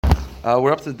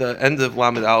We're up to the end of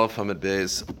Lamed Aleph Hamid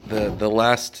Beis, the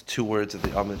last two words of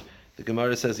the Amid. The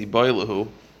Gemara says, Iboilahu.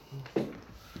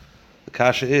 The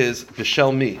kasha is,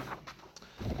 B'shel mi,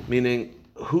 meaning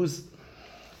who's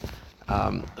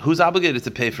obligated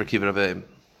to pay for Kibbutz Avim?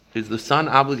 Is the son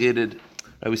obligated?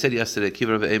 We said yesterday,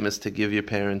 Kibbutz Avim is to give your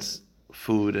parents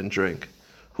food and drink.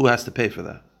 Who has to pay for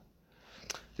that?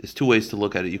 There's two ways to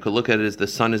look at it. You could look at it as the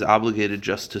son is obligated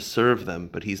just to serve them,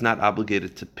 but he's not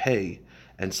obligated to pay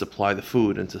and supply the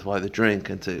food and to supply the drink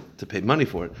and to pay money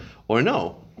for it. Or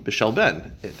no, B'shel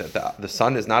ben, the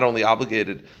son is not only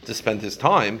obligated to spend his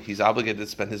time, he's obligated to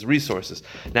spend his resources.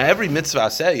 Now every mitzvah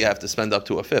say you have to spend up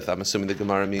to a fifth. I'm assuming the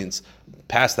Gemara means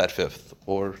past that fifth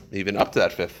or even up to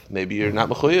that fifth. Maybe you're not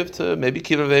mechuyev to, maybe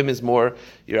Kibbutz Avim is more,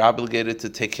 you're obligated to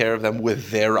take care of them with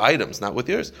their items, not with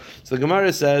yours. So the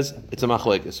Gemara says, it's a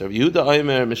machlekes. Rabbi Yehuda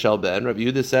Omer B'shel ben, Rabbi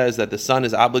Yehuda says that the son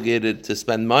is obligated to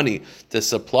spend money to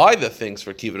supply the things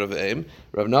for Kibbutz Avim.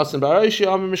 Rav Nosson Bar Ashi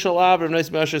Omer B'shel Av, Rav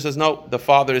Nosson Bar Ashi says, no, the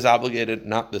father is obligated,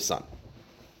 not the son.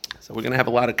 So we're going to have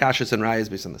a lot of kashas and rayas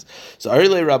based on this. So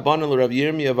Arile Rabbanan Rav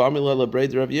Yirmiyah V'Amila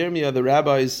LeBreid Rav Yirmiyah, the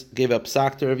rabbis gave up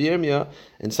psak to Rav Yirmiyah,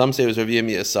 and some say it was Rav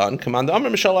Yirmiyah's son. Command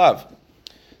Amr Mishalav,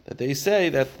 that they say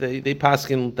that they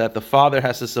paskin that the father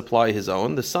has to supply his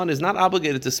own. The son is not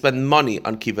obligated to spend money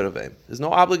on Kibbutz Avim. There's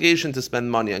no obligation to spend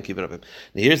money on Kibbutz Avim.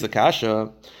 Now here's the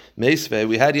kasha. Meisve,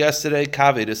 we had yesterday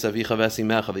kavedus avicha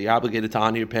v'esimecha, that you're obligated to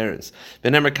honor your parents.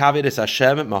 V'nemer kavedus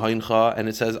Hashem mahoincha, and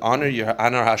it says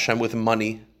honor Hashem with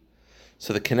money.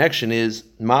 So the connection is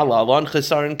mala alon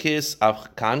chesaron kis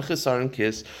av kan chesaron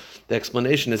kis. The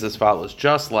explanation is as follows: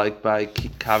 just like by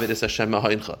kavedus Hashem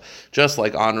mahoincha, just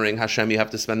like honoring Hashem, you have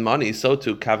to spend money. So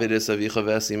too kavedus avicha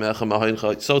v'esimecha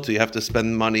mahoincha. So too you have to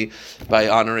spend money by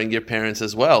honoring your parents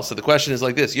as well. So the question is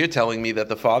like this: you're telling me that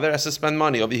the father has to spend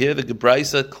money. Over here, the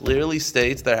Gebraisa clearly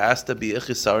states there has to be a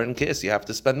chesaron kis. You have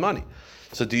to spend money.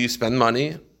 So do you spend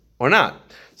money or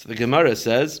not? So the Gemara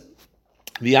says,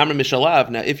 V'yamr mishalav.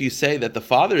 Now, if you say that the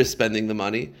father is spending the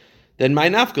money, then my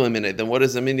nafka minute. Then what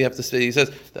does it mean? You have to spend. He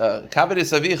says,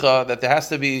 "Kavedis avicha," that there has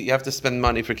to be. You have to spend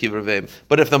money for kibbutz avim.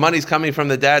 But if the money's coming from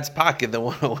the dad's pocket, then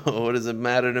what does it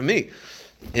matter to me?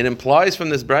 It implies from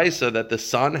this brisa that the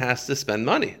son has to spend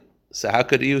money. So how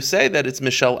could you say that it's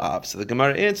mishal av? So the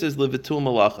Gemara answers levitul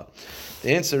malacha.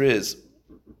 The answer is,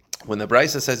 when the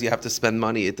brisa says you have to spend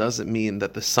money, it doesn't mean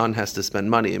that the son has to spend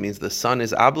money. It means the son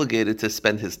is obligated to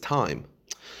spend his time.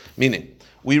 Meaning,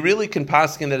 we really can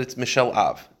paskin that it's Mishel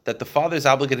Av, that the father is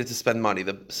obligated to spend money.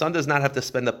 The son does not have to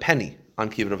spend a penny on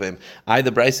Kibbutz Avim.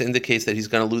 The Brisa indicates that he's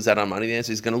going to lose out on money. The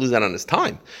answer is he's going to lose out on his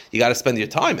time. You got to spend your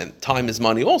time, and time is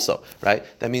money also, right?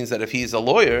 That means that if he's a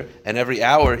lawyer and every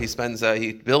hour he spends,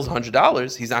 he bills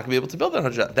 $100, he's not going to be able to bill that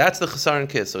 $100. That's the chesaron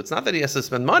kis. So it's not that he has to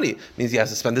spend money; it means he has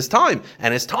to spend his time,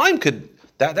 and his time could.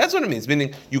 That's what it means.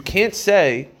 Meaning, you can't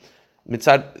say.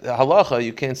 Mitzad halacha,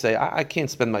 you can't say, I can't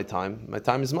spend my time. My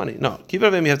time is money. No,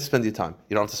 kibbutz avim, you have to spend your time.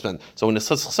 You don't have to spend. So when it's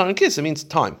chesaron kis, it means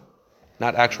time,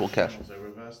 not actual cash. So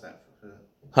reverse that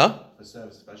for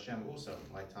service of Hashem also.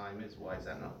 My time is, why is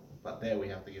that not? But there we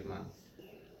have to give money.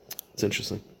 It's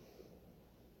interesting.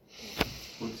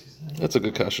 That's a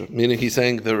good kasha. Meaning he's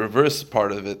saying the reverse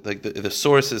part of it, like the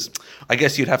source is, I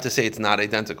guess you'd have to say it's not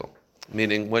identical.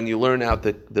 Meaning, when you learn out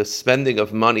that the spending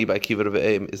of money by Kibbutz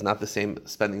Avim is not the same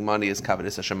spending money as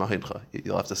Kavedis Hashem Mahincha.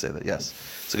 You'll have to say that, yes.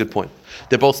 It's a good point.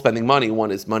 They're both spending money.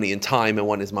 One is money in time, and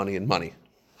one is money in money.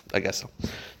 I guess so.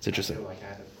 It's interesting.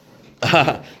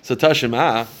 So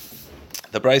Tashima,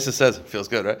 the Brisa says, feels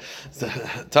good, right? So,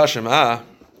 Tashima,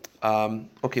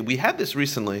 okay, we had this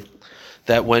recently,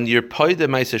 that when you're paid the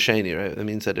Ma'aseh Sheni, right? That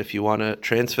means that if you want to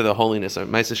transfer the holiness,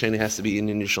 Ma'aseh Sheni has to be in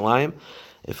Yerushalayim.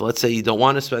 If let's say you don't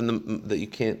want to spend that you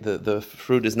can't, the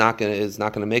fruit is not going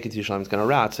to make it to Yerushalayim, it's going to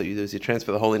rot. So you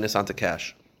transfer the holiness onto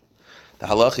cash. The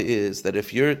halacha is that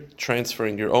if you're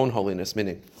transferring your own holiness,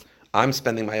 meaning I'm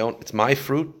spending my own, it's my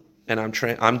fruit, and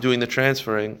I'm doing the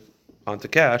transferring onto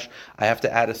cash, I have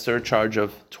to add a surcharge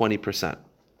of 20%,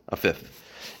 a fifth.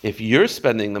 If you're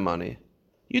spending the money,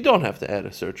 you don't have to add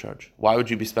a surcharge. Why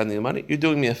would you be spending the money? You're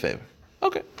doing me a favor.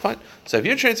 Okay, fine. So if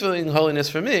you're transferring holiness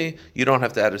for me, you don't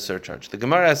have to add a surcharge. The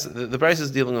Gemara has, the Brisa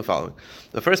is dealing with the following.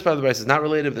 The first part of the Brisa is not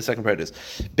related, the second part is,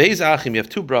 Beis Achim, you have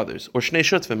two brothers, or Shnei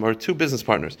Shutvim, or two business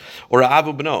partners, or a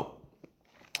Avu B'no,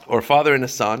 or a father and a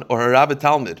son, or a Rabbi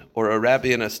Talmud, or a rabbi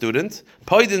and a student.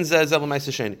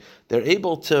 They're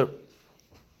able to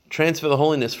transfer the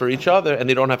holiness for each other, and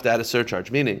they don't have to add a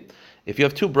surcharge. Meaning, if you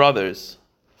have two brothers,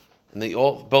 and they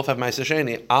both have Ma'aseh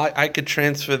Sheni, I could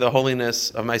transfer the holiness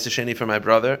of Ma'aseh Sheni for my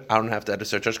brother. I don't have to add a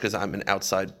surcharge because I'm an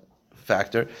outside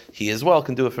factor, he as well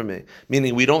can do it for me.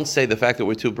 Meaning we don't say the fact that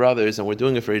we're two brothers and we're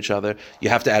doing it for each other, you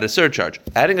have to add a surcharge.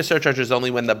 Adding a surcharge is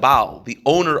only when the Baal, the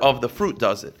owner of the fruit,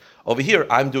 does it. Over here,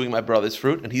 I'm doing my brother's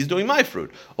fruit and he's doing my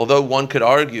fruit. Although one could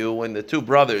argue when the two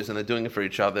brothers and they're doing it for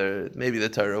each other, maybe the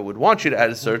Torah would want you to add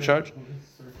a surcharge.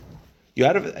 You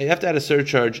have to add a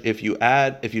surcharge if you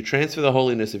transfer the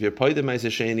holiness. If you're paid the ma'aser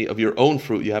sheni of your own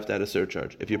fruit, you have to add a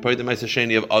surcharge. If you're paid the ma'aser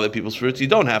sheni of other people's fruits, you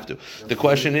don't have to. The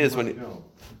question is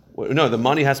the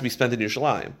money has to be spent in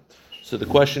Yerushalayim. So the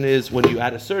question is, when you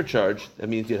add a surcharge, that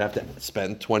means you'd have to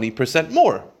spend 20%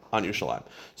 more on Yerushalayim.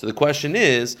 So the question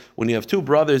is, when you have two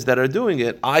brothers that are doing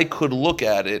it, I could look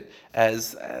at it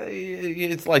as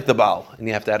it's like the Baal, and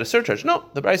you have to add a surcharge. No,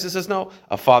 the Brisa says no.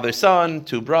 A father-son,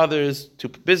 two brothers, two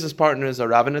business partners, a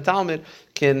Rav and a Talmud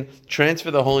can transfer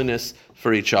the holiness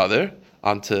for each other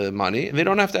onto money, and they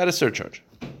don't have to add a surcharge.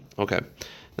 Okay.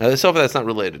 Now, so far that's not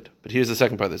related, but here's the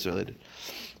second part that's related.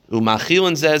 They're allowed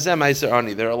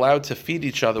to feed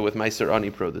each other with meiser ani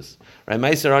produce. Right?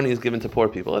 Meiser ani is given to poor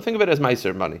people. Think of it as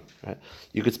meiser money. Right?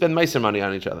 You could spend meiser money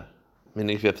on each other.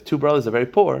 Meaning, if you have two brothers that are very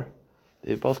poor,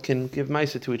 they both can give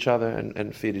meiser to each other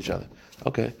and feed each other.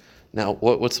 Okay. Now,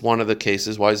 what's one of the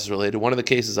cases? Why is this related? One of the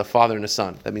cases is a father and a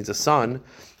son. That means a son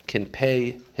can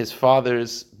pay his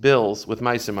father's bills with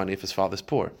meiser money if his father's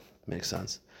poor. Makes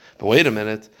sense. But wait a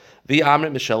minute. If I'm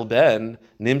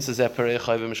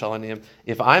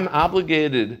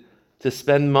obligated to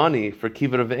spend money for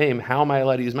kibbud of aim, how am I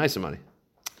allowed to use meiser money?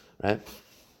 Right?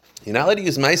 You're not allowed to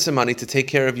use meiser money to take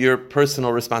care of your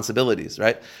personal responsibilities,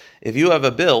 right? If you have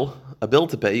a bill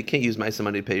to pay, you can't use meiser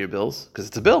money to pay your bills because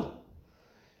it's a bill.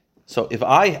 So if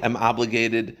I am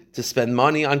obligated to spend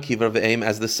money on kibbud of aim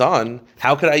as the son,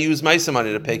 how could I use meiser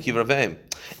money to pay kibbud of aim?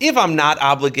 If I'm not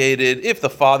obligated, if the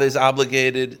father's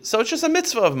obligated, so it's just a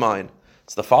mitzvah of mine.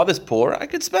 So the father's poor, I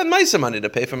could spend meiser money to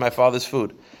pay for my father's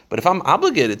food. But if I'm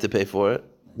obligated to pay for it,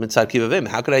 mitzad kibbud of aim,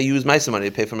 how could I use meiser money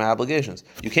to pay for my obligations?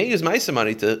 You can't use meiser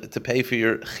money to pay for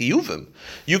your chiyuvim.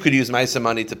 You could use meiser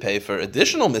money to pay for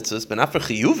additional mitzvahs, but not for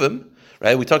chiyuvim.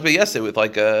 Right? We talked about yesterday with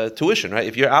tuition, right?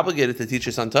 If you're obligated to teach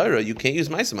your son Torah, you can't use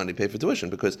meiser money to pay for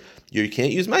tuition because you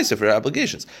can't use meiser for your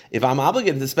obligations. If I'm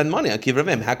obligated to spend money on kibbud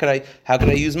avim, how could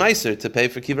I use meiser to pay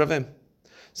for kibbud avim?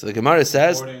 So the Gemara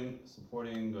says,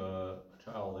 supporting a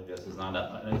child, I guess, is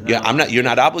not. You're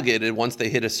not obligated once they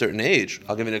hit a certain age.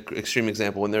 I'll give you an extreme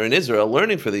example. When they're in Israel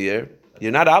learning for the year,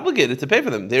 you're not obligated to pay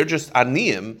for them. They're just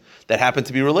aniyim that happen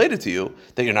to be related to you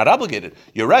that you're not obligated.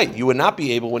 You're right. You would not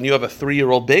be able, when you have a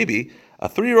 3-year-old baby. A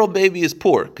 3-year-old baby is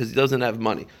poor because he doesn't have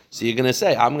money. So you're going to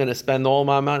say, I'm going to spend all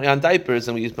my money on diapers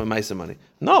and we use my meiser money.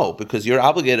 No, because you're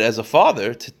obligated as a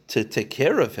father to take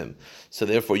care of him. So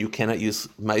therefore, you cannot use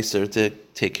meiser to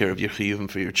take care of your chiyuvim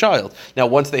for your child. Now,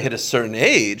 once they hit a certain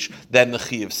age, then the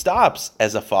chiyuv stops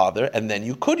as a father, and then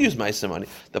you could use meiser money.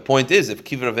 The point is, if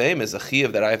kibbud of aim is a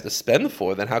chiyuv that I have to spend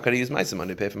for, then how could I use meiser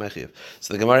money to pay for my chiyuv?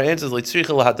 So the Gemara answers, "Litzricha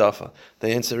lahadafa." The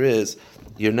answer is,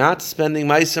 you're not spending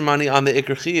meiser money on the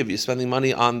ikr chiyuv. You're spending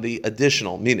money on the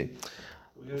additional, meaning.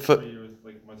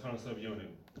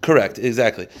 Correct,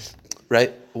 exactly.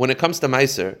 Right? When it comes to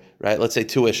meiser, right? Let's say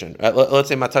tuition. Right? Let's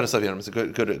say matanas lavyanim is a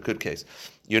good case.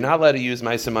 You're not allowed to use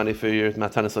meiser money for your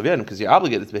matanas lavyanim because you're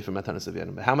obligated to pay for matanas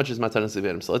lavyanim. But how much is matanas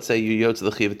lavyanim? So let's say you go to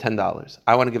the chiyuv $10.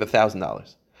 I want to give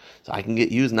 $1,000. So I can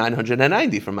use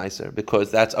 $990 for meiser because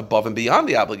that's above and beyond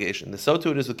the obligation. So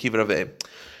too it is with kibbud avim.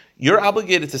 You're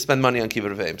obligated to spend money on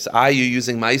kibbud avim. So are you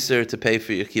using meiser to pay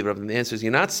for your kibbud avim? The answer is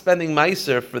you're not spending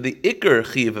meiser for the ikr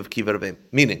chiyuv of kibbud avim.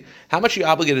 Meaning, how much are you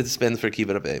obligated to spend for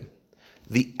kibbud avim?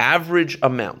 The average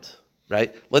amount,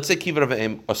 right? Let's say kibbud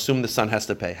avim, assume the son has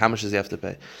to pay. How much does he have to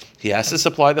pay? He has to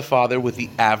supply the father with the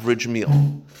average meal,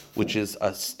 which is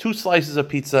 2 slices of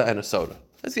pizza and a soda.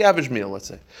 That's the average meal, let's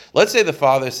say. Let's say the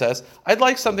father says, I'd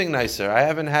like something nicer.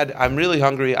 I'm really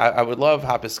hungry. I would love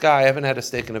hapiska. I haven't had a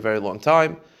steak in a very long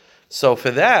time. So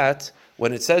for that,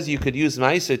 when it says you could use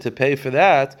meiser to pay for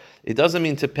that, it doesn't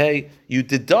mean to pay. You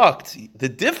deduct the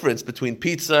difference between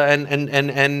pizza and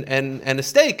a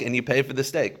steak, and you pay for the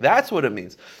steak. That's what it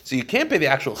means. So you can't pay the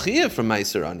actual chiyuv for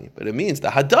meiser ani, but it means the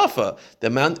hadafa,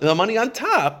 the money on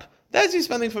top, that's you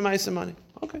spending for meiser money.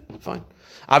 Okay, fine.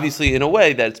 Obviously, in a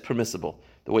way that it's permissible.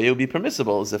 The way it would be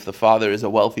permissible is if the father is a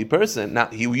wealthy person. Now,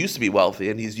 he used to be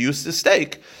wealthy and he's used to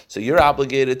steak, so you're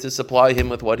obligated to supply him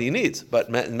with what he needs.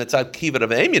 But mitzad kibbud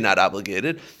of aim, you're not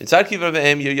obligated. Mitzad kibbud of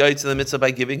aim, you're yaitz the mitzvah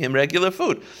by giving him regular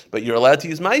food. But you're allowed to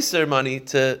use meiser money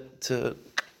to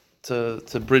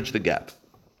bridge the gap.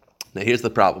 Now, here's the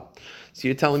problem. So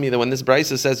you're telling me that when this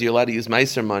brisa says you're allowed to use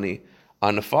meiser money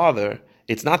on a father,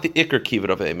 it's not the ikr kibbud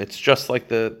of aim. It's just like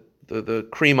the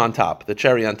cream on top, the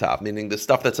cherry on top, meaning the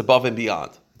stuff that's above and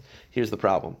beyond. Here's the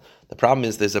problem. The problem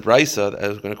is there's a brisa, that I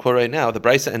was going to quote right now, the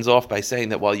brisa ends off by saying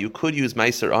that while you could use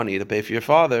Meiser Ani to pay for your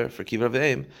father, for Kibbutz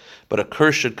Avim, but a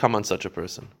curse should come on such a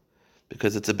person.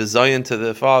 Because it's a bizayon to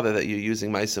the father that you're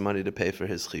using Meiser money to pay for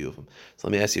his chiyuvim. So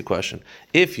let me ask you a question.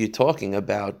 If you're talking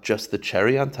about just the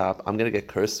cherry on top, I'm going to get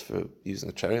cursed for using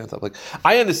the cherry on top. Like,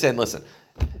 I understand, listen,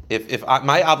 if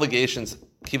my obligations,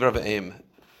 Kibbutz Avim,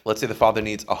 let's say the father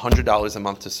needs $100 a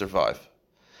month to survive.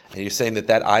 And you're saying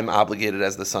that I'm obligated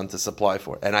as the son to supply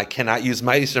for. And I cannot use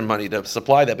Meiser money to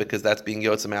supply that because that's being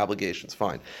yotz of my obligations.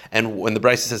 Fine. And when the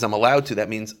Brisa says I'm allowed to, that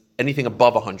means anything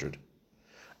above 100.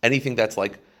 Anything that's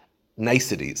like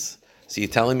niceties. So you're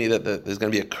telling me that there's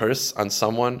going to be a curse on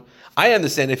someone? I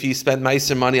understand if you spend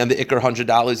Meiser money on the Iker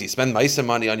 $100, you spend Meiser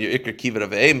money on your Iker Kibbutz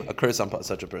Avim, a curse on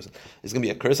such a person. There's going to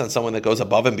be a curse on someone that goes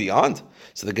above and beyond.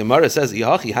 So the Gemara says,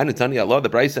 Yahachi Hanutani Allah, the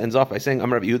Brisa ends off by saying,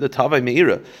 Amar Rabbi Yehuda Tavai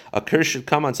Meira, a curse should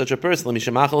come on such a person. Let me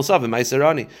shemachal sav Meiser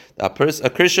Ani. A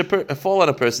curse should fall on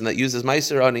a person that uses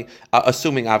Meiser Ani,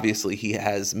 assuming obviously he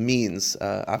has means.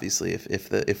 Obviously, if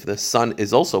the son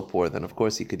is also poor, then of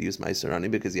course he could use Meiser Ani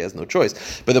because he has no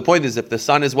choice. But the point is, if the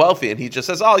son is wealthy and he just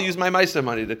says, I'll use my Meiser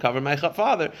money to cover my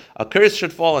father, a curse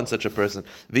should fall on such a person.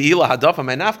 Now,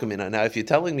 if you're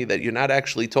telling me that you're not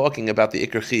actually talking about the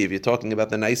Iker Chiv, you're talking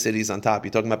about the niceties on top,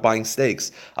 you're talking about buying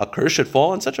steaks, a curse should fall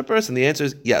on such a person. The answer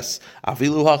is yes.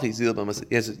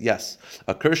 Yes.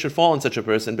 A curse should fall on such a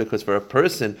person because for a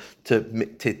person to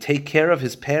take care of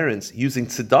his parents using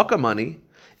tzedakah money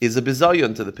is a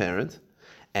bizayon to the parent.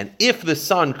 And if the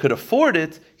son could afford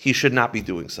it, he should not be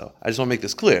doing so. I just want to make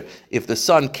this clear. If the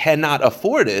son cannot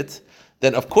afford it,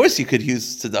 then of course you could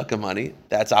use tzedakah money.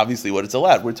 That's obviously what it's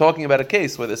allowed. We're talking about a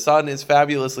case where the son is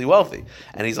fabulously wealthy.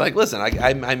 And he's like, listen,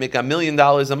 I make $1 million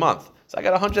a month. So I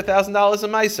got $100,000 in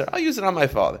Meiser. I'll use it on my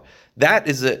father. That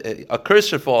is a curse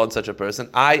should fall on such a person.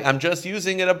 I'm just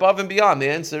using it above and beyond. The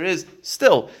answer is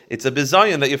still, it's a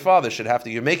bizayon that your father should have to.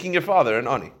 You're making your father an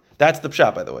ani. That's the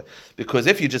pshat, by the way. Because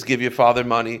if you just give your father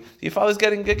money, your father's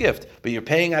getting a gift. But you're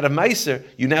paying out of Meiser,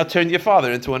 you now turn your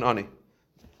father into an ani.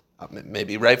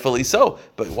 Maybe rightfully so,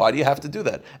 but why do you have to do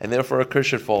that? And therefore a curse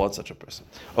should fall on such a person.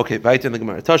 Okay, weiter in the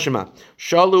Gemara. Tashima.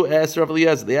 Shalu es Rav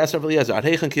Eliezer. They asked Rav Eliezer,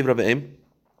 Adheichan kiv Rav Eim.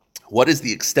 What is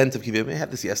the extent of kibbutz? I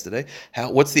had this yesterday.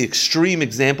 What's the extreme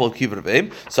example of kibbutz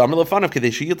avim? So I'm lefanav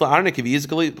kadesh yitla arnek if he is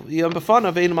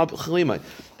befanav ein mal chalimai.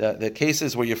 The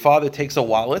cases where your father takes a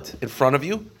wallet in front of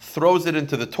you, throws it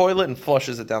into the toilet and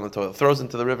flushes it down the toilet, throws it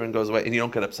into the river and goes away, and you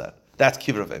don't get upset. That's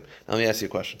kibbutz avim. Now let me ask you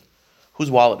a question: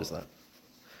 whose wallet is that?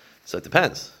 So it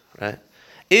depends, right?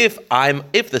 If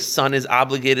the son is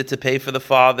obligated to pay for the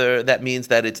father, that means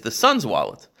that it's the son's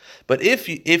wallet. But if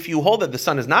you hold that the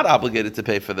son is not obligated to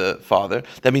pay for the father,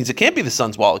 that means it can't be the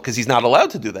son's wallet because he's not allowed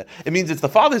to do that. It means it's the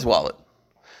father's wallet.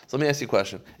 So let me ask you a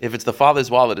question. If it's the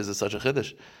father's wallet, is it such a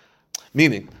chiddush?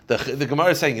 Meaning, the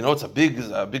Gemara is saying, it's a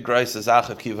big grace zach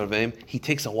of kibbutz avim. He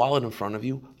takes a wallet in front of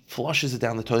you, flushes it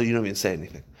down the toilet, you don't even say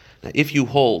anything. Now, if you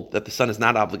hold that the son is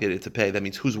not obligated to pay, that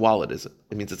means whose wallet is it?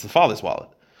 It means it's the father's wallet.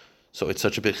 So it's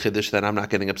such a big chiddush that I'm not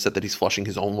getting upset that he's flushing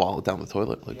his own wallet down the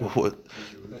toilet. Like, what?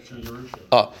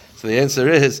 Oh, so the answer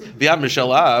is, I'm going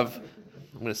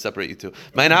to separate you two.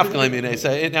 Now,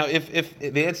 if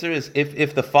the answer is,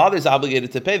 if the father's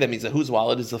obligated to pay, that means that whose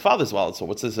wallet is the father's wallet. So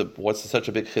what's such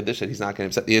a big chiddush that he's not getting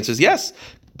upset? The answer is yes.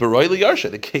 Baroy liyarsha.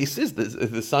 The case is,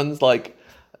 the son's like,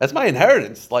 that's my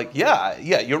inheritance. Like, yeah,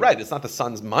 you're right. It's not the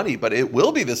son's money, but it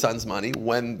will be the son's money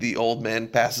when the old man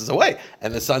passes away.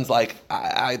 And the son's like,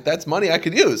 that's money I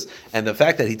could use. And the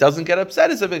fact that he doesn't get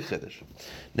upset is a big chiddush.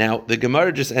 Now, the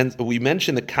Gemara just ends, we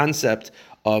mentioned the concept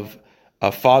of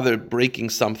a father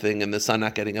breaking something and the son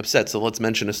not getting upset. So let's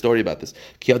mention a story about this.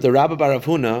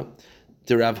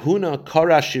 The Rav Huna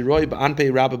kara shiroi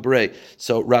ba'anpei Rabba berei.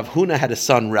 So Rav Huna had a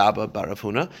son, Rabba bar Rav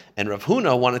Huna, and Rav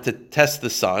Huna wanted to test the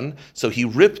son, so he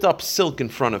ripped up silk in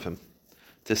front of him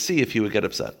to see if he would get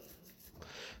upset.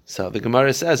 So the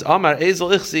Gemara says, Amar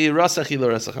ezel ichsi rasachi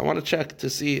l'rasach. I want to check to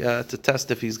see, to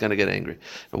test if he's going to get angry.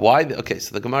 Why? Okay,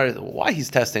 so the Gemara, why he's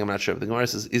testing, I'm not sure. But the Gemara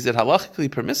says, is it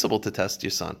halachically permissible to test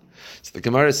your son? So the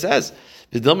Gemara says,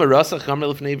 if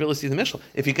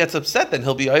he gets upset, then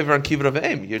he'll be over on kibbutz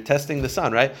avim. You're testing the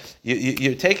son, right?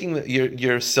 You're taking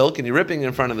your silk and you're ripping it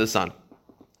in front of the son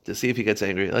to see if he gets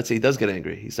angry. Let's say he does get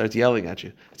angry. He starts yelling at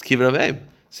you. It's kibbutz avim.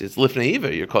 See, it's lifnei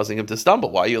iver. You're causing him to stumble.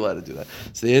 Why are you allowed to do that?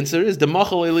 So the answer is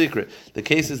the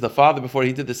case is the father before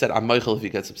he did this said, I'm meichel if he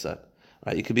gets upset.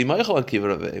 Right? You could be meichel on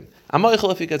kibbutz avim. I'm meichel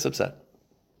if he gets upset.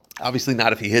 Obviously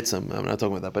not if he hits him. I'm not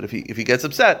talking about that. But if he gets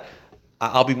upset,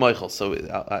 I'll be meichel. So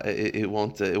it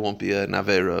won't be a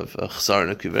naver of chsar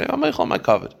and a kibbutz. I'm meichel on my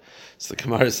covet. So the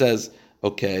Gemara says,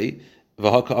 okay.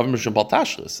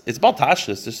 It's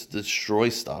baltashris, just destroy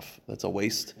stuff. That's a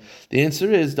waste. The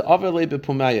answer is the averle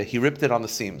bepumaya. He ripped it on the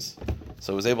seams,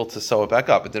 so he was able to sew it back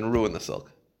up. It didn't ruin the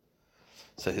silk.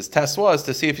 So his test was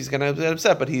to see if he's going to get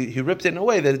upset, but he ripped it in a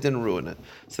way that it didn't ruin it.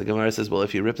 So the Gemara says, well,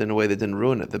 if he ripped it in a way that didn't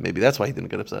ruin it, then maybe that's why he didn't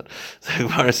get upset. So the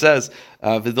Gemara says,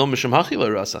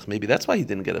 maybe that's why he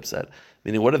didn't get upset.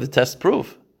 Meaning, what did the test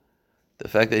prove? The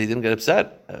fact that he didn't get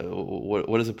upset,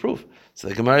 what does it prove? So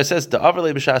the Gemara says,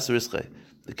 the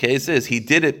case is, he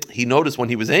did it, he noticed when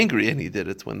he was angry, and he did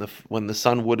it when the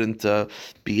son wouldn't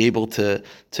be able to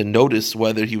notice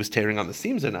whether he was tearing on the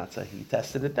seams or not. So he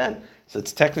tested it then. So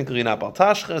it's technically not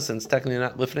baltashchas, and it's technically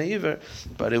not lifnei iver,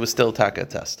 but it was still taka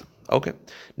test. Okay.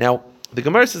 Now, the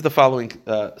Gemara says the following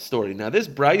story. Now, this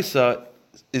brisa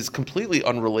is completely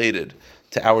unrelated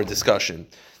to our discussion.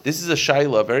 This is a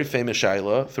shaila, a very famous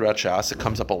shaila throughout Shas. It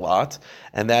comes up a lot,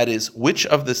 and that is, which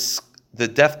of the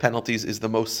death penalties is the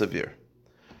most severe?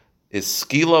 Is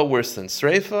skila worse than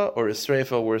sreifa, or is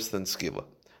sreifa worse than skila?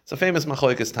 It's a famous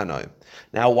machlokes tanoim.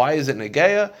 Now, why is it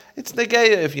negeya? It's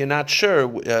negeya if you're not sure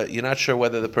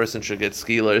whether the person should get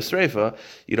skila or sreifa.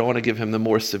 You don't want to give him the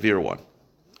more severe one.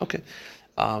 Okay.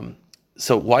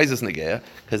 So why is this negeya?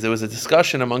 Because there was a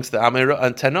discussion amongst the Amira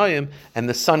and Tanoim, and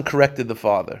the son corrected the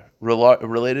father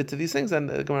related to these things, and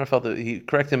the Gemara felt that he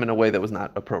corrected him in a way that was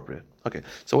not appropriate. Okay,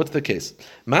 so what's the case?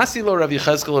 Masi lo Rav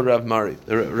Yechezkel or Rav Mari,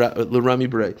 Rami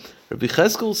Brei. Rav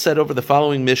Yechezkel said over the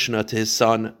following Mishnah to his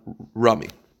son Rami,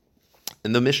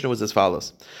 and the Mishnah was as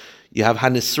follows: you have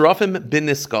Hanisrafim bin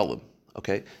Niskalim.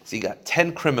 Okay, so you got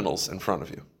 10 criminals in front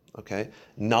of you. Okay,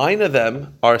 9 of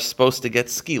them are supposed to get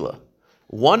skila.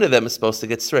 1 of them is supposed to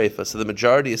get sreifa, so the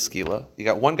majority is skila. You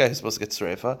got 1 guy who's supposed to get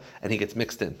sreifa, and he gets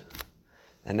mixed in.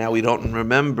 And now we don't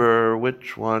remember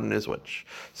which one is which.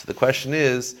 So the question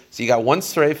is, so you got 1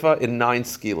 sreifa and 9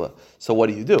 skila. So what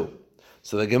do you do?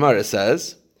 So the Gemara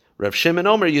says, Rav Shimon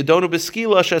Omer, Yedonu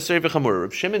b'skila she'sreifa chamura.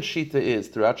 Rav Shimon's shita is,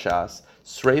 throughout Shas,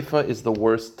 sreifa is the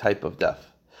worst type of death.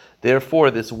 Therefore,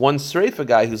 this 1 sreifa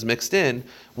guy who's mixed in,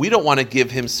 we don't want to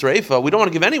give him sreifa. We don't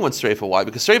want to give anyone sreifa. Why?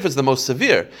 Because sreifa is the most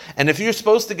severe. And if you're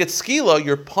supposed to get skila,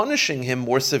 you're punishing him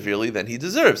more severely than he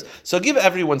deserves. So give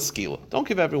everyone skila. Don't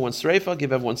give everyone sreifa.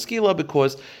 Give everyone skila,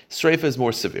 because sreifa is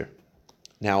more severe.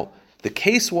 Now, the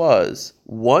case was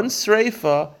 1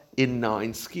 sreifa in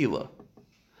 9 skila.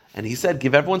 And he said,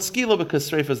 give everyone skila because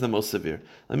sreifa is the most severe.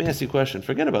 Let me ask you a question.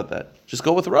 Forget about that. Just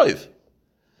go with Rav.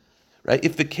 Right?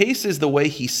 If the case is the way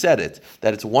he said it,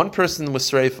 that it's 1 person with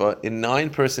sreifa and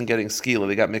 9 person getting skila,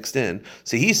 they got mixed in.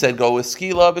 So he said, go with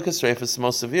skila because sreifa is the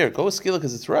most severe. Go with skila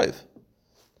because it's Rav.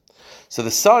 So the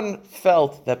son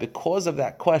felt that because of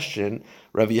that question,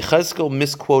 Rav Yechezkel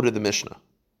misquoted the Mishnah.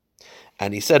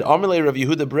 And he said, Amalei Rav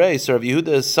Yehuda Brei. So Rav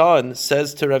Yehuda's son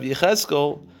says to Rav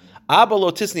Yechezkel, Abba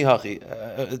lo tisni hachi.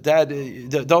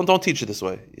 Dad, don't teach it this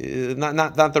way.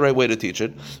 Not the right way to teach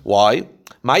it. Why?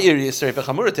 If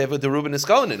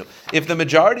the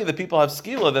majority of the people have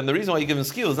skila, then the reason why you give them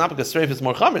skila is not because sreifa is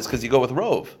more chamer, it's because you go with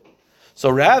rov.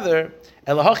 So rather,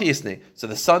 elahachi isni. So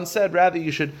the son said, rather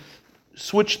you should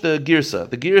switch the girsa.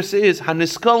 The girsa is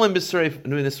haniskalim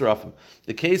b'sreif.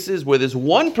 The case is where there's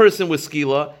 1 person with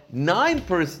skila, 9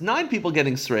 people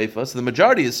getting sreifa, so the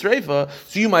majority is sreifa.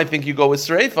 So you might think you go with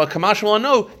sreifa. Kamash will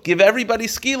no, give everybody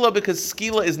skila because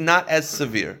skila is not as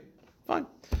severe. Fine.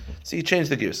 So you change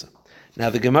the girsa. Now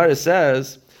the Gemara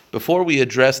says, before we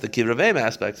address the kiravim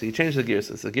aspect, so you change the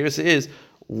girsa. So the girsa is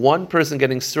 1 person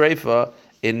getting sreifa,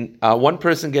 in 1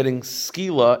 person getting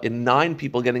skila, in 9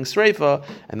 people getting sreifa,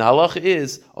 and the halacha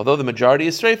is, although the majority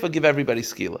is sreifa, give everybody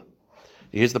skila.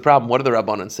 Here's the problem. What do the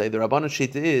Rabbanan say? The Rabbanan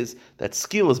shita is that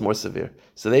skila is more severe.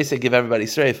 So they say give everybody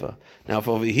sreifa. Now if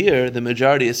over here the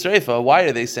majority is sreifa, why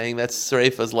are they saying that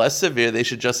sreifa is less severe? They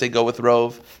should just say go with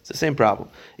rov. It's the same problem.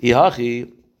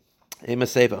 Ihachi. The Chum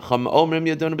say give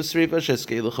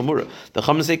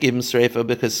him sreifa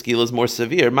because skila is more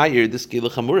severe.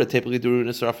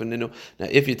 Now,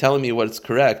 if you're telling me what's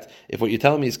correct, if what you're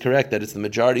telling me is correct, that it's the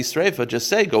majority sreifa, just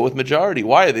say go with majority.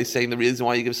 Why are they saying the reason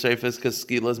why you give sreifa is because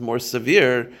skila is more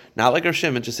severe? Not like Rav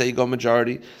Shimon, just say you go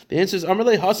majority. The answer is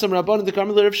Amarle Hasam Rabban the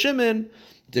Karmel Rav Shimon.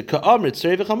 The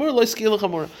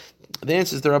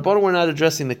answer is the Rabbanan were not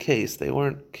addressing the case. They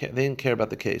didn't care about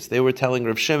the case. They were telling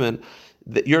Rav Shimon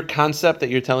that your concept that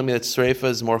you're telling me that sreifa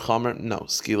is more chamer, no,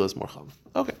 skila is more chamer.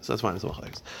 Okay, so that's fine. It's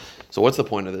machlokes. So what's the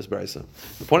point of this brisa?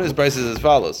 The point of this brisa is as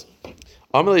follows: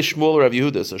 Amalei Shmuel Rav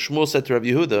Yehuda. So Shmuel said to Rav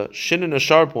Yehuda, "Shinin a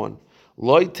sharp one,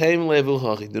 loy teim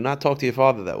levuchachi. Do not talk to your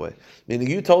father that way. Meaning,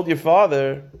 you told your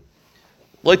father,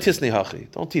 loy tisni hachi.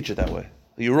 Don't teach it that way.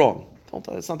 You're wrong.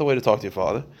 It's not the way to talk to your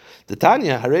father. The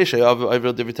Tanya, the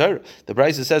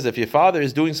Brisa says if your father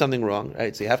is doing something wrong,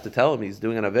 right? So you have to tell him he's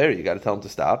doing an aver. You got to tell him to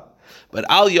stop. But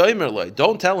al yomer loy,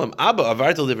 don't tell him Abba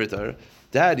avartel divrei Torah.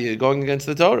 Dad, you're going against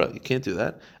the Torah. You can't do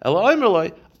that. El yomer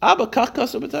loy, Abba kach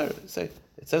kasu b'Torah. Say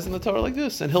it says in the Torah like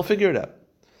this, and he'll figure it out.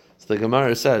 So the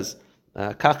Gemara says,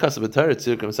 kach kasu b'Torah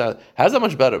tzurkim sal. How's that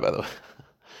much better, by the way?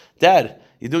 Dad,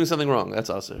 you're doing something wrong. That's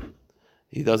also.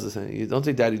 He does the same. You don't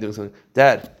say, Dad, you're doing something.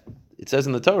 Dad, it says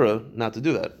in the Torah not to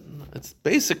do that. It's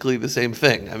basically the same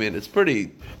thing. I mean, it's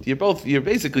pretty. You're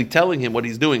basically telling him what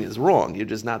he's doing is wrong. You're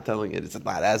just not telling it. It's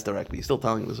not as direct, but you're still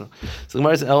telling him this wrong. So the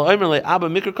Gemara says, "El omer le Abba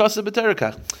mikra kasa b'Torah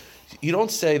kach." You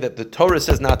don't say that the Torah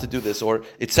says not to do this, or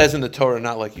it says in the Torah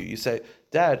not like you. You say,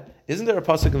 Dad, isn't there a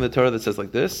pasuk in the Torah that says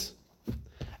like this?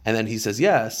 And then he says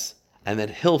yes, and then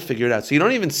he'll figure it out. So you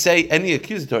don't even say any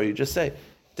accusatory. You just say,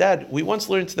 Dad, we once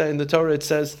learned that in the Torah it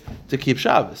says to keep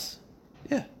Shabbos.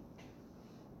 Yeah.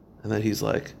 And then he's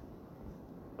like,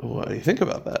 what do you think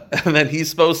about that? And then he's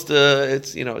supposed to,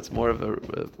 it's more of a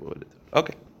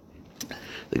okay.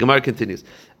 The Gemara continues.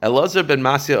 Elazar ben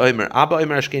Masya Omer, Abba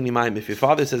Omer Ashkeni Mayim. If your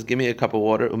father says, give me a cup of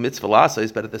water, umitzvah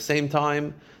lasais, but at the same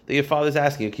time that your father's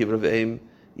asking you, kibbutz v'eim,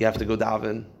 you have to go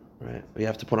daven, right? Or you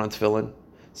have to put on tefillin.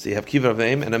 So you have kibbutz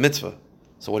v'eim and a mitzvah.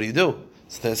 So what do you do?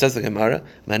 So it says the Gemara,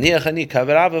 Maniach ani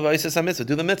kaver Abba v'oises ha-mitzvah.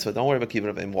 Do the mitzvah. Don't worry about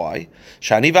kibbutz v'eim. Why?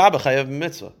 Shani v'Abba chayav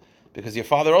mitzvah. Because your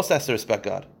father also has to respect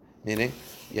God. Meaning,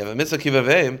 you have a mitzvah kibbutz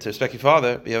v'eim to respect your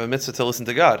father, but you have a mitzvah to listen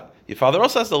to God. Your father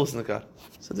also has to listen to God.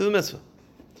 So do the mitzvah.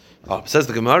 Says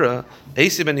the Gemara,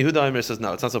 Eisi ben Yehuda Omer says,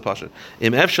 no, it's not so pashut.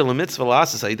 Im efshel mitzvah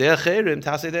lasas haidei acherim,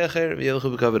 tas haidei acherim,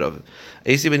 yelchu b'kavod avim.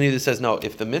 Eisi ben Yehuda says, no,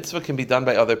 if the mitzvah can be done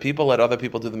by other people, let other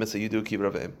people do the mitzvah, you do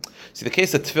kibbutz avim. See, the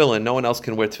case of tefillin, no one else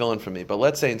can wear tefillin for me, but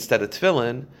let's say instead of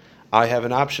tefillin, I have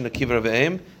an option of kibbutz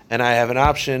avim, and I have an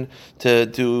option to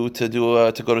go to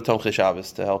Tomchei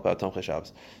Shabbos, to help out Tomchei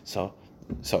Shabbos. So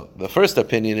the first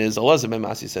opinion is, Elazar ben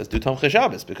Masi says, do Tomchei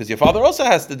Shabbos, because your father also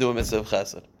has to do a mitzvah of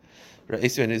chesed. He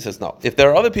says, no. If there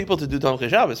are other people to do Tomchei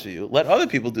Shabbos for you, let other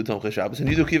people do Tomchei Shabbos, and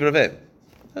you do kibbutz avim.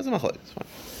 That's a machlok. It's fine.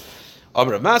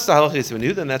 Amar Rav Masa halachis ben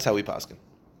Yehuda, and that's how we paskin.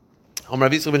 Amar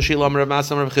Rav Yitzchak ben Shila, Amar Rav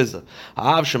Masa, Amar Rav Chizda.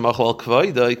 Ha'av shemachol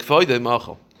kvoidei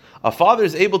machol. A father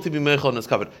is able to be meichel and is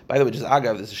covered. By the way, just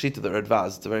agav, there's a sheet of the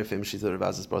Erdvaz. It's a very famous sheet of the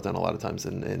Erdvaz. It's brought down a lot of times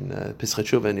in Pischei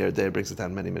Tshuva, and Yerdei brings it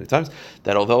down many, many times.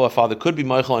 That although a father could be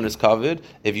meichel and is covered,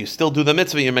 if you still do the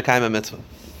mitzvah, you're mekayim a mitzvah.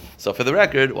 So for the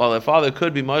record, while a father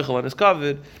could be meichel and is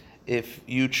covered, if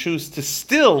you choose to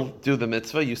still do the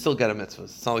mitzvah, you still get a mitzvah.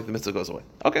 It's not like the mitzvah goes away.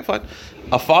 Okay, fine.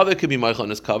 A father could be meichel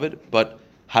and is covered, but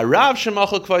harav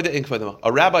shemachol kvoida in kvoida.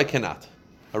 A rabbi cannot.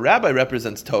 A rabbi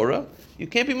represents Torah. You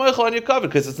can't be meichel on your covered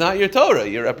because it's not your Torah.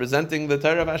 You're representing the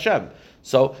Torah of Hashem.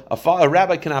 So a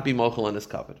rabbi cannot be meichel on his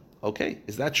covered. Okay,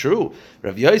 is that true?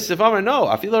 Rav Yosef Amar, no.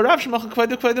 Afilo Rav shemachol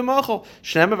kvoida meichel.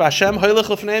 Shneim of Hashem hoylech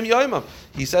l'fneim yoimam.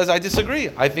 He says, I disagree.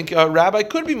 I think a rabbi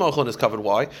could be meichel on his covered.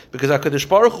 Why? Because HaKadosh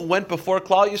Baruch Hu went before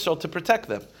Klal Yisrael to protect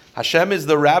them. Hashem is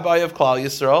the rabbi of Klal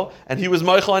Yisrael, and he was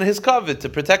meichel on his covered to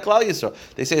protect Klal Yisrael.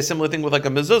 They say a similar thing with like a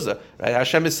mezuzah, right?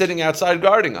 Hashem is sitting outside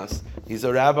guarding us. He's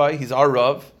a rabbi. He's our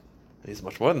Rav. He's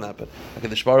much more than that, but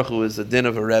HaKadosh Baruch Hu is a din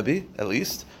of a Rebbe, at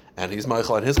least, and he's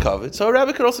meichel on his covered. So a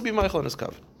rabbi could also be meichel on his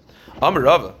covered. Amar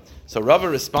Rava. So Rava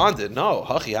responded, no,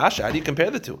 Hachi Asha, how do you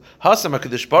compare the two? Hasam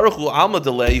HaKadosh Baruch Hu Alma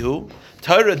Deleihu,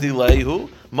 Torah Deleihu,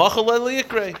 Machal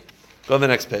Likrei. Go to the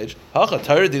next page. Hacha,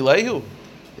 Torah Deleihu.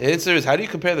 The answer is, how do you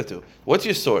compare the two? What's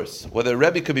your source? Whether a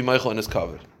Rebbe could be meichel on his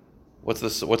covered. What's the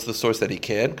source that he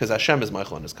can? Because Hashem is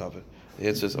meichel on his covered. The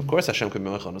answer is, of course Hashem could be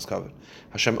meichel on his covered.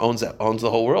 Hashem owns the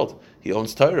whole world. He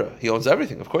owns Torah. He owns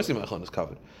everything. Of course he's meichel on his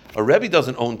covered. A Rebbe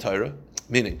doesn't own Torah.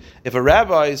 Meaning, if a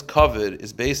rabbi's covered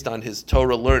is based on his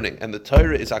Torah learning, and the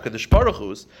Torah is HaKadosh Baruch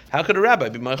Hu's, how could a rabbi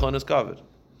be meichel on his covered?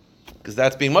 Because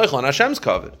that's being meichel on Hashem's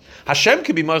covered. Hashem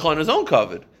could be meichel on his own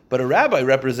covered, but a rabbi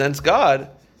represents God,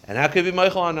 and how could he be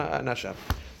meichel on Hashem?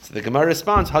 So the Gemara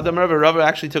responds, Hadam Rava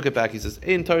actually took it back. He says,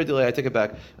 Ein Torah delay, I take it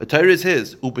back. A Torah is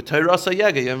his. U'b'Torah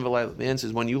sayega yem v'layla. The answer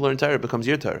is, when you learn Torah, it becomes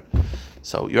your Torah.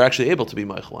 So you're actually able to be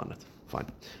meichel on it. Fine.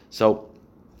 So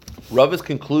Rava's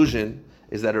conclusion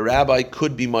is that a rabbi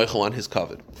could be meichel on his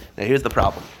covered. Now here's the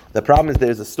problem. The problem is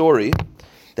there's a story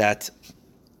that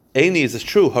Eini is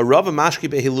true. Harava mashki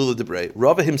behilula debrei.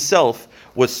 Rava himself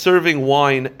was serving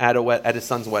wine at his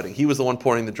son's wedding. He was the one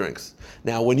pouring the drinks.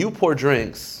 Now, when you pour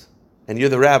drinks and you're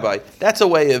the rabbi, that's a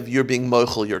way of you're being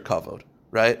meichel your kavod,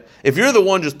 right? If you're the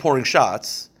one just pouring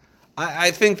shots,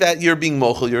 I think that you're being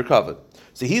meichel your kavod.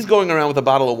 So he's going around with a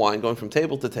bottle of wine, going from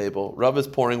table to table. Rava is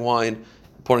pouring wine,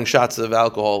 pouring shots of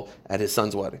alcohol at his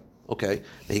son's wedding. Okay,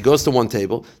 and he goes to one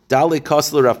table. Dali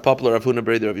Kosler Rav Papa Rav Huna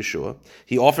Breder Rav Yeshua.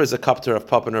 He offers a cup to Rav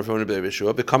Papa and Rav Huna Breder Rav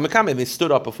Yeshua. Become Mekame, and they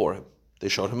stood up before him. They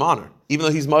showed him honor, even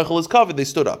though he's Michael is covered. They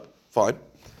stood up. Fine.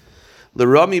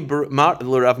 Rav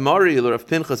Mari, Rav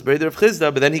Pinchas Breder Rav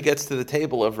Chizda. But then he gets to the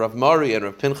table of Rav Mari and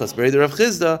Rav Pinchas Breder Rav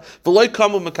Chizda. V'loy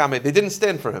kamu Mekame. They didn't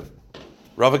stand for him.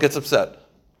 Rava gets upset.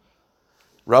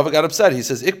 Rava got upset. He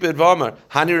says, "Ikbid v'amar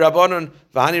hani rabbanon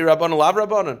v'hani rabbanon lav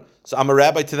rabbanon." So I'm a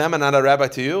rabbi to them and not a rabbi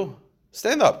to you.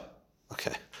 Stand up.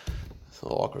 Okay, it's a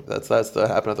little awkward. That's what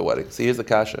happened at the wedding. See, here's the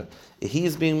kasha.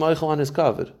 He's being Michael on his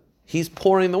kavod. He's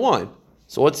pouring the wine.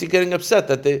 So what's he getting upset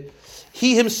that they?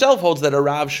 He himself holds that a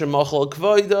rav shemachal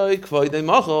kvoidei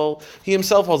machal. He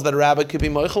himself holds that a rabbi could be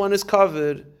Michael on his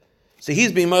kavod. So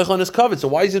he's being Michael on his kavod. So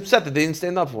why is he upset that they didn't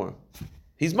stand up for him?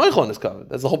 He's Michael on his kavod.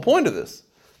 That's the whole point of this.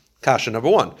 Kasha number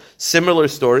one. Similar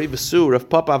story. V'su Rav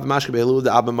Papa avmashke be'elu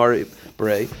de Abba Mari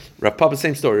Brei. Rav Papa,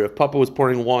 same story. Rav Papa was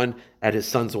pouring wine at his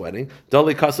son's wedding.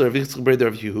 Dali Kasler Rav Yitzchak Breder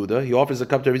of Yehuda. He offers a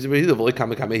cup to Rav Yitzchak Breder. V'loi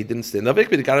kamekame. He didn't stand up.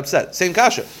 But he got upset. Same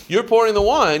kasha. You're pouring the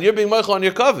wine. You're being Michael on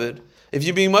your kavod. If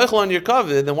you're being Michael on your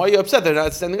kavod, then why are you upset? They're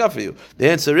not standing up for you.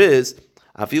 The answer is.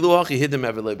 The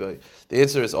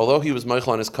answer is, although he was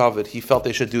Michael on his kavod, he felt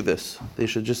they should do this. They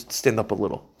should just stand up a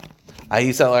little.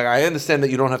 He said, I understand that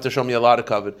you don't have to show me a lot of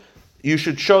kavod. You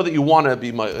should show that you want to be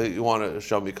you want to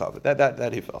show me kavod.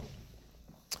 That he felt.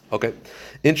 Okay,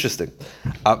 interesting.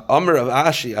 Amr of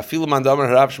Ashi, afilu man damar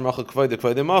harav shemachal kvoide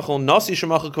kvoide machal nasi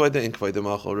shemachal kvoide in kvoide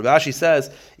machal. Rav Ashi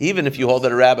says even if you hold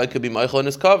that a rabbi could be Michael in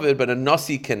his kavod, but a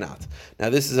nasi cannot. Now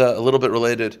this is a little bit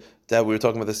related. That we were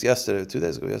talking about this yesterday, 2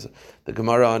 days ago. Yesterday. The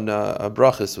Gemara on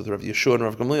Brachas with Rav Yeshua and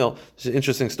Rav Gamliel. It's an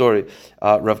interesting story.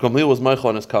 Rav Gamliel was Michael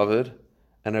in his kavod,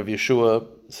 and Rav Yeshua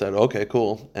said, "Okay,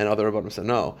 cool," and other Rabbanim said,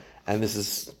 "No." And this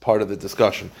is part of the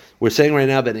discussion. We're saying right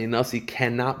now that a nasi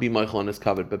cannot be Michael on his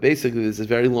kavod, but basically there's a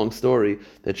very long story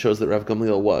that shows that Rav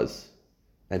Gamliel was,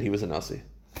 and he was a nasi.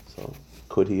 So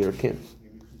could he or can?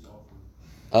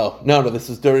 Oh no, this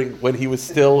was during when he was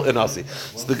still a nasi.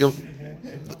 So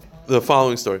the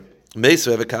following story: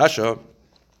 Meisa Vekasha.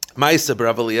 Ma'isa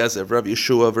Rav Eliezer, Rav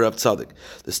Yeshua, Rav Tzaddik.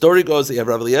 The story goes that you have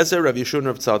Rav Eliezer, Rav Yeshua, and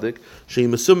Rav Tzaddik. She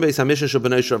Masum Beis Hamisha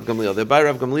Shabbanei Rav Gamliel. They're by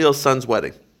Rav Gamliel's son's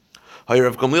wedding.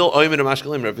 Rav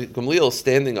Gamliel is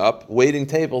standing up, waiting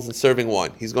tables and serving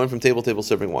wine. He's going from table to table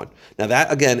serving wine. Now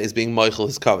that again is being Michael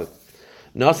his kavod.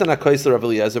 He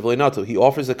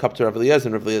offers a cup to Rav Eliezer,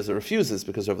 and Rav Eliezer refuses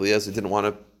because Rav Eliezer didn't want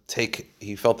to take.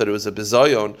 He felt that it was a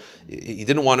bizayon. He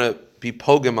didn't want to be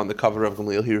pogum on the cover of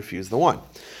Gamliel. He refused the wine.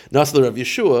 Nasla Rav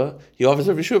Yeshua. He offers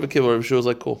Rav Yeshua a kibbutz. Rav Yeshua is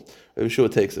like cool. Rav Yeshua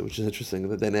takes it, which is interesting.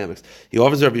 The dynamics. He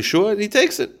offers Rav Yeshua, and he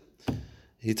takes it.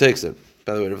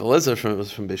 By the way, Rav Eliezer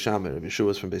was from Beis Shammai. Rav Yeshua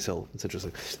was from Beis Hillel. It's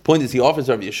interesting. The point is, he offers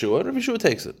Rav Yeshua, and Rav Yeshua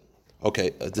takes it.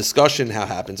 Okay, a discussion how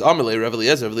happens. Amalei Rav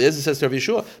Eliezer. Rav Eliezer says to Rav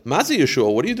Yeshua, "Mazi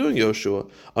Yeshua, what are you doing, Yeshua?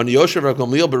 On Yoshev Rav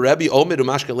Gamliel Berebi Omed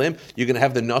Umashkalim, you're going to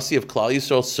have the nasi of Klal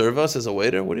Yisrael serve us as a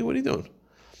waiter? What are you doing?"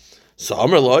 So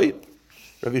Amalei,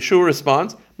 Rav Yeshua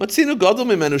responds, "Matzinu Gadol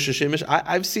Mimenu Sheshimish.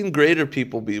 I've seen greater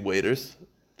people be waiters.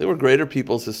 There were greater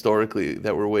peoples historically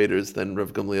that were waiters than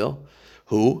Rav Gamliel.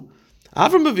 Who?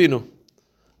 Avram Avinu.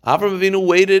 Avram Avinu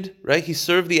waited, right? He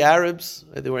served the Arabs.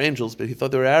 They were angels, but he thought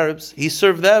they were Arabs. He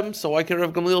served them, so why can't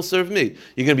Rav Gamliel serve me?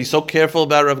 You're going to be so careful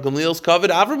about Rav Gamliel's kavod?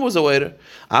 Avram was a waiter.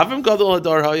 Avram Gadol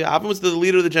Hadar Haya. Avram was the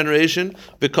leader of the generation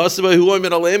because of who I'm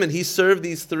in, and he served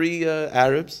these three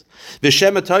Arabs.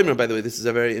 V'shem HaTomer, by the way, this is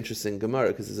a very interesting Gemara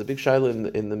because there's a big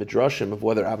shaila in the Midrashim of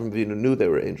whether Avram Avinu knew they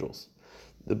were angels.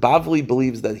 The Bavli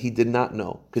believes that he did not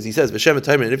know because he says V'shem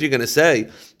HaTomer, and if you're going to say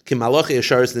Ki Malachi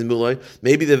Yesharis Nidmuloi,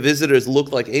 maybe the visitors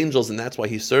looked like angels and that's why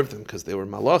he served them because they were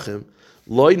Malachim.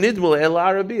 Loi Nidmul El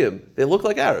Arabiyim, they looked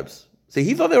like Arabs. See,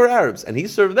 he thought they were Arabs and he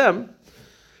served them.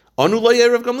 Anu Lo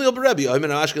Rav Gamliel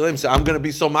Berebi, so I'm going to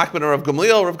be so makban Rav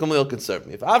Gamliel can serve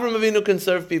me. If Avram Avinu can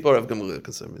serve people, Rav Gamliel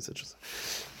can serve me. It's interesting.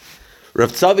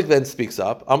 Rav Tzaddik then speaks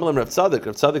up. Amalim Rav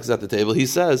Tzaddik is at the table. He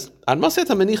says, forget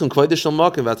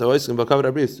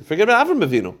about Avram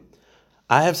Avinu.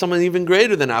 I have someone even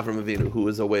greater than Avram Avinu who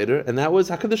is a waiter, and that was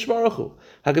HaKadosh Baruch Hu.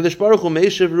 HaKadosh Baruch Hu,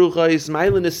 Meishev Rucha,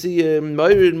 Yismail Nesiyim,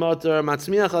 Moirid Matar,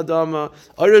 Matzmiach Adama,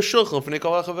 Oyer Shulchan, Fnei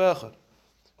Kol Echad.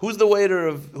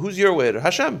 Who's your waiter?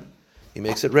 Hashem. He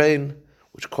makes it rain,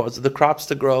 which causes the crops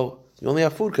to grow. You only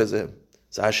have food because of him.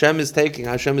 So Hashem is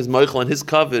Michael and his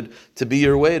kavod to be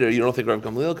your waiter. You don't think Rav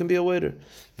Gamliel can be a waiter?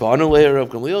 So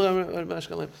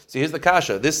here's the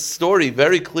kasha. This story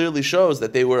very clearly shows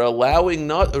that they were allowing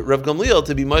Rav Gamliel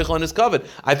to be Michael and his kavod.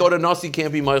 I thought a nasi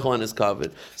can't be Michael and his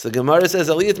kavod. So the Gemara says,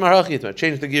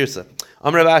 change the girsa.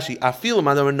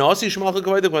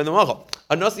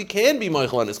 A nasi can be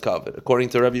Michael and his kavod, according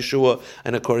to Rav Yeshua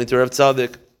and according to Rav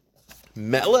Tzaddik.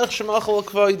 Melech shemachal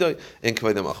kvaydoi and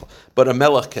kvaydoi machal. But a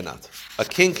melech cannot. A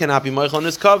king cannot be machal on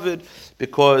his kavod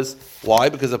because why?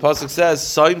 Because the pasuk says,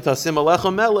 "Soim tasim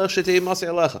alecha melech shetei masei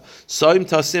alecha." Soim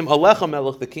tasim alecha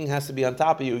melech. The king has to be on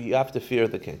top of you. You have to fear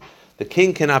the king. The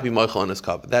king cannot be machal on his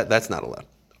kavod. That's not allowed.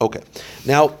 Okay.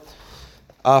 Now,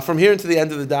 from here into the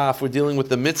end of the daf, we're dealing with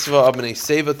the mitzvah of Menei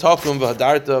Seva Takum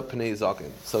V'Hadarta Pnei Zaken.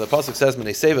 So the pasuk says Menei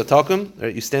Seva Takum.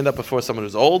 Right, you stand up before someone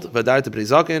who's old, V'Hadarta Pnei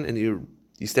Zaken, and you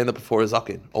stand up before a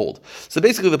zaken, old. So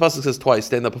basically, the pasuk says twice: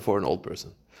 stand up before an old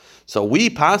person. So we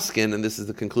paskin, and this is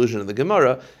the conclusion of the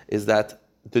Gemara, is that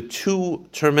the two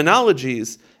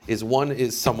terminologies is one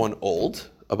is someone old,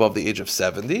 above the age of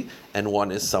 70, and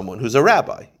one is someone who's a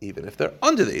rabbi, even if they're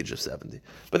under the age of 70.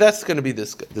 But that's going to be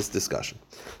this discussion.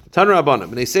 Tan Rabbana,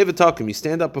 B'nei Seva Takum, you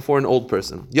stand up before an old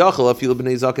person. Yachal afilu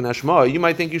b'nei zaken ashma, you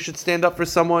might think you should stand up for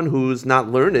someone who's not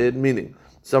learned, meaning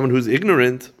someone who's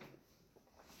ignorant.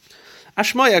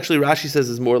 Ashmai, actually, Rashi says,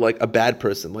 is more like a bad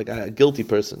person, like a guilty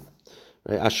person.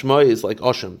 Right? Ashmai is like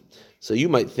Osham. So you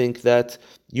might think that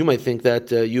you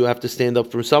have to stand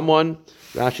up for someone.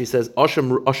 Rashi says,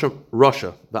 Osham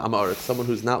Rasha, ba'amaret, someone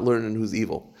who's not learned and who's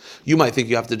evil. You might think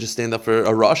you have to just stand up for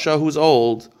a Rasha who's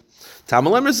old.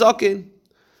 Tamalem zakin.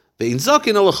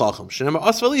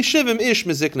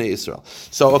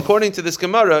 So according to this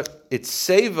Gemara, it's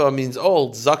Seva means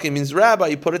old, Zakin means rabbi.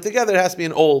 You put it together, it has to be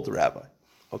an old rabbi.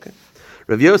 Okay.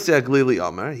 Rav Yossi Aglili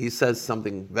Amar, he says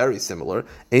something very similar.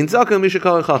 Ein zaken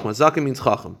mishakal chachma. Zaken means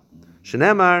chacham.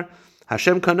 Shenemar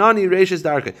Hashem Kanani reishes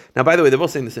darke. Now, by the way, they're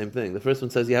both saying the same thing. The first one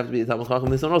says you have to be a Talmud Chacham.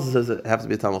 This one also says it has to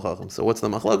be a Talmud Chacham. So what's the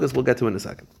machlokas? We'll get to in a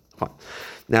second. Fine.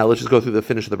 Now let's just go through the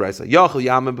finish of the brisa. Yachal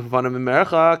yamim b'fanim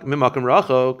merachak mimakim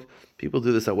rachok. People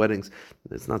do this at weddings.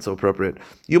 It's not so appropriate.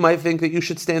 You might think that you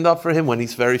should stand up for him when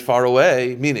he's very far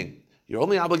away, meaning you're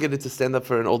only obligated to stand up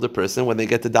for an older person when they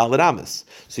get to Dalet Amos.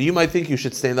 So you might think you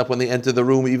should stand up when they enter the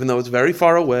room, even though it's very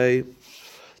far away.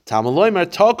 Tamaloymar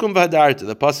takum v'hadarta.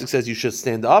 The pasuk says you should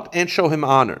stand up and show him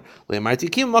honor. You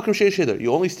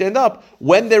only stand up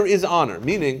when there is honor,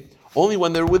 meaning only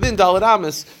when they're within Dalet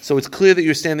Amos. So it's clear that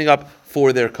you're standing up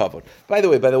for their kavod. By the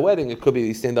way, by the wedding, it could be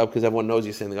you stand up because everyone knows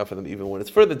you're standing up for them, even when it's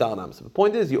further Dalet Amos. The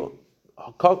point is, you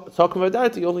takum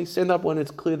v'hadarta. You only stand up when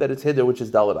it's clear that it's hidden, which is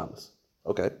Dalet Amos.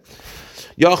 Okay.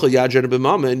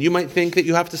 And you might think that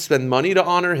you have to spend money to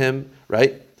honor him,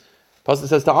 right? Pasuk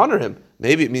says to honor him.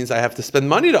 Maybe it means I have to spend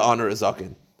money to honor a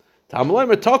zaken.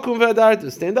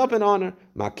 Stand up and honor.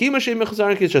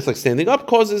 It's just like standing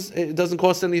up it doesn't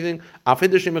cost anything. So to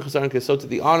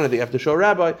the honor that you have to show a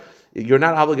rabbi, you're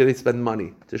not obligated to spend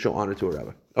money to show honor to a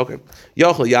rabbi. Okay. You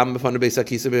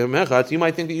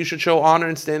might think that you should show honor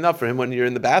and stand up for him when you're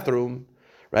in the bathroom.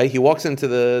 Right? He walks into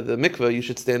the mikveh, you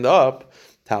should stand up.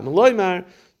 You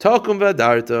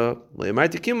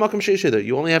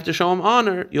only have to show him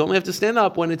honor. You only have to stand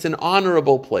up when it's an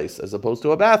honorable place, as opposed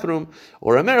to a bathroom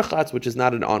or a merchatz, which is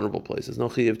not an honorable place. There's no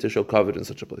chiyuv to show kavod in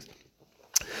such a place.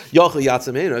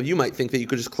 You might think that you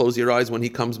could just close your eyes when he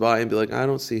comes by and be like, I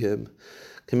don't see him.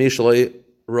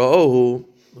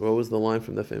 What was the line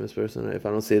from the famous person? Right? If I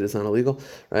don't see it, it's not illegal.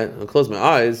 Right? I'll close my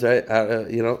eyes. Right? I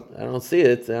don't see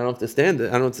it. I don't have to stand it.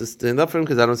 I don't have to stand up for him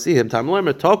because I don't see him. The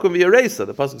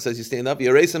pasuk says you stand up.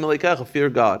 Fear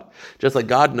God, just like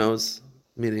God knows.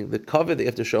 Meaning the cover that you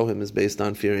have to show him is based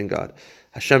on fearing God.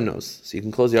 Hashem knows, so you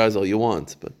can close your eyes all you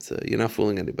want, but you're not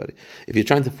fooling anybody. If you're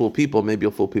trying to fool people, maybe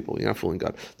you'll fool people. You're not fooling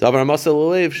God.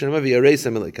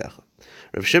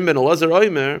 Rav Shimon ben Elazar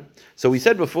Omer. So we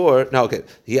said before. Now, okay,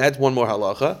 he adds one more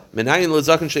halacha.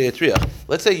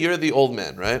 Let's say you're the old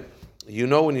man, right? You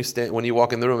know when you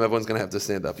walk in the room, everyone's going to have to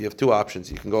stand up. You have two options.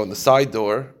 You can go in the side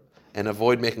door and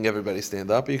avoid making everybody stand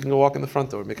up, or you can go walk in the front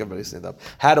door and make everybody stand up.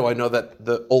 How do I know that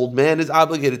the old man is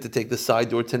obligated to take the side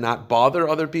door to not bother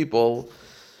other people?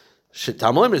 The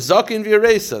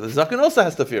zaken also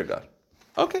has to fear God.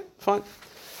 Okay, fine.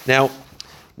 Now,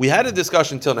 we had a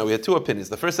discussion till now. We had two opinions.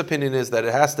 The first opinion is that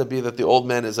it has to be that the old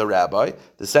man is a rabbi.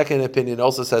 The second opinion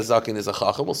also says zaken is a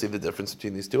chacham. We'll see the difference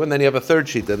between these two. And then you have a third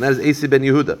sheet, and that is Esi ben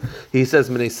Yehuda. He says,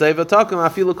 Menei seva takum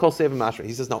afilu kol seva mashra.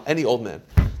 He says, no, any old man.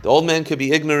 The old man could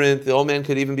be ignorant. The old man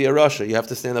could even be a rasha. You have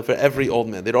to stand up for every old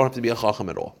man. They don't have to be a chacham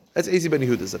at all. That's Esi ben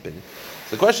Yehuda's opinion.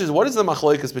 The question is, what is the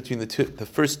machlokes between the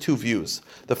first two views?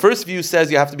 The first view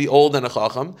says you have to be old and a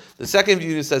chacham. The second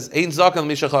view says ein zaken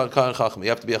misha chacham. You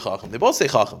have to be a chacham. They both say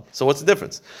chacham. So what's the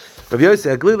difference? Rabbi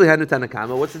Yossi Aglili had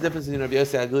Tanakama. What's the difference between Rabbi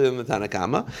Yossi Aglili and the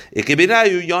Tanakama?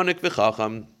 Ikibinayu yonik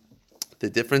v'chacham. The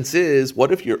difference is,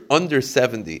 what if you're under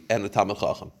 70 and a Talmid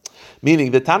Chacham?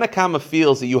 Meaning, the Tanakama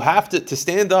feels that you have to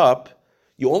stand up.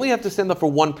 You only have to stand up for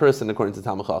one person, according to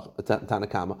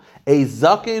Tanakama. A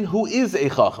Zaken who is a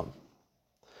Chacham.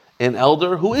 an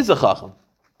elder who is a chacham.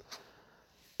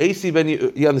 AC ben,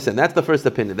 you understand? That's the first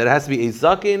opinion, that it has to be a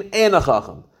zakin and a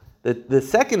chacham. The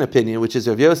second opinion, which is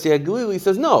Rav Yossi HaGlili,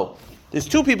 says no. There's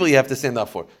two people you have to stand up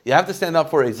for. You have to stand up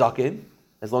for a zakin,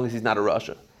 as long as he's not a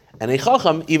rasha, and a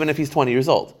chacham, even if he's 20 years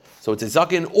old. So it's a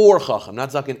zakin or chacham, not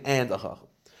zakin and a chacham.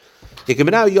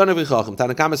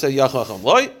 Tanakama said yachacham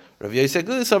loy. Rav Yossi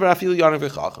HaGlili said Rafilu Yanav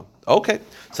v'chacham. Okay,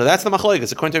 so that's the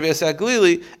machlokes. According to Rav Yossi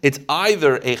HaGlili, it's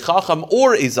either a chacham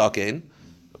or a zakin.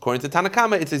 According to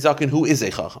Tanakama, it's a zakin who is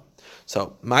a chacham.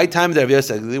 So my time Rav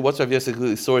Yossi HaGlili, what's Rav Yossi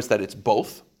HaGlili's source that it's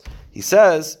both? He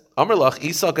says, Amar lach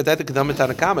Isa kadet kedam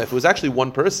Tanakama. If it was actually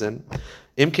one person,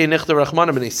 imke nechta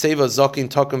rachmana b'nei seva zakin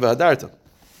takum v'hadarta.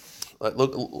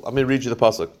 Look, let me read you the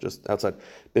pasuk just outside.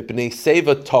 B'nei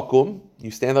seva takum, you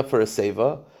stand up for a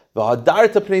seva,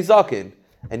 v'hadarta p'nei zakin,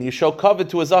 and you show covet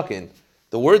to a zakin.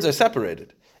 The words are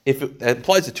separated. If it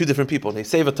applies to two different people, B'nei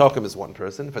seva takum is one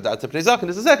person, if hadarta p'nei zakin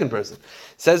is the second person.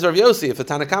 Says Rav Yossi, if the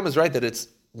Tanakama is right that it's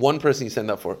one person you stand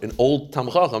up for, an old Tam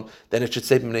Chacham, then it should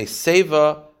say B'nei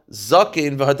seva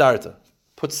zakin v'hadarta.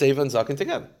 Put seva and zakin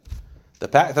together. The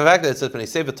fact that it says B'nei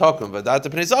seva takum v'hadarta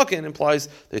p'nei zakin implies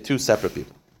they're two separate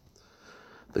people.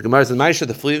 The Gemara says, "Ma'isha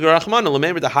the fliger rachman."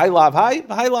 Remember the high lav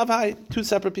high, two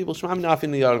separate people. Shmam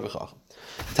nafin liyar v'chacham.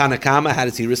 Tanakama, how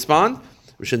does he respond?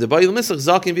 He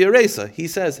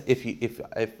says, if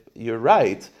you're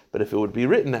right, but if it would be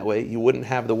written that way, you wouldn't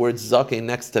have the word zaken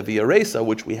next to v'yaresa,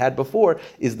 which we had before,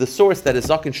 is the source that a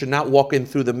zaken should not walk in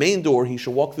through the main door, he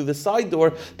should walk through the side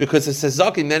door, because it says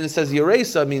zaken, then it says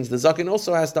yaresa, means the zaken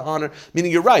also has to honor,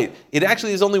 meaning you're right. It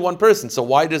actually is only one person, so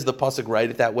why does the pasuk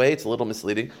write it that way? It's a little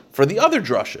misleading. For the other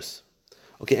drushes.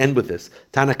 Okay, end with this.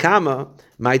 Tanakama,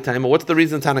 my time. What's the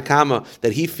reason Tanakama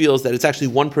that he feels that it's actually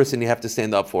one person you have to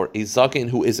stand up for? A zaken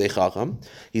who is a chacham.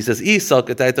 He says, if Rav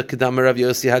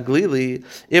Yossi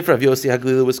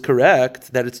HaGlili was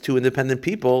correct that it's two independent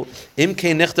people, the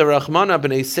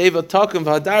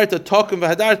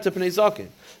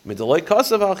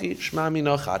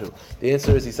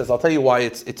answer is, he says, I'll tell you why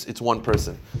it's one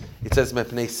person. It says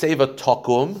mepnei seva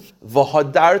takum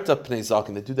v'hadarta pnei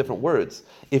zakin. They're two different words.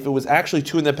 If it was actually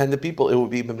two independent people, it would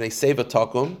be mepnei seva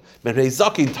takum, mepnei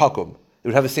zakin takum. They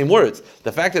would have the same words.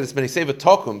 The fact that it's mepnei seva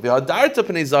takum v'hadarta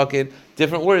pnei zakin,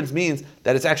 different words, means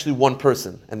that it's actually one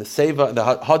person. And the seva, the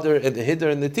hadar, and the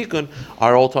hiddur, and the tikkun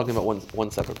are all talking about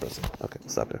one separate person. Okay,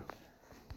 stop there.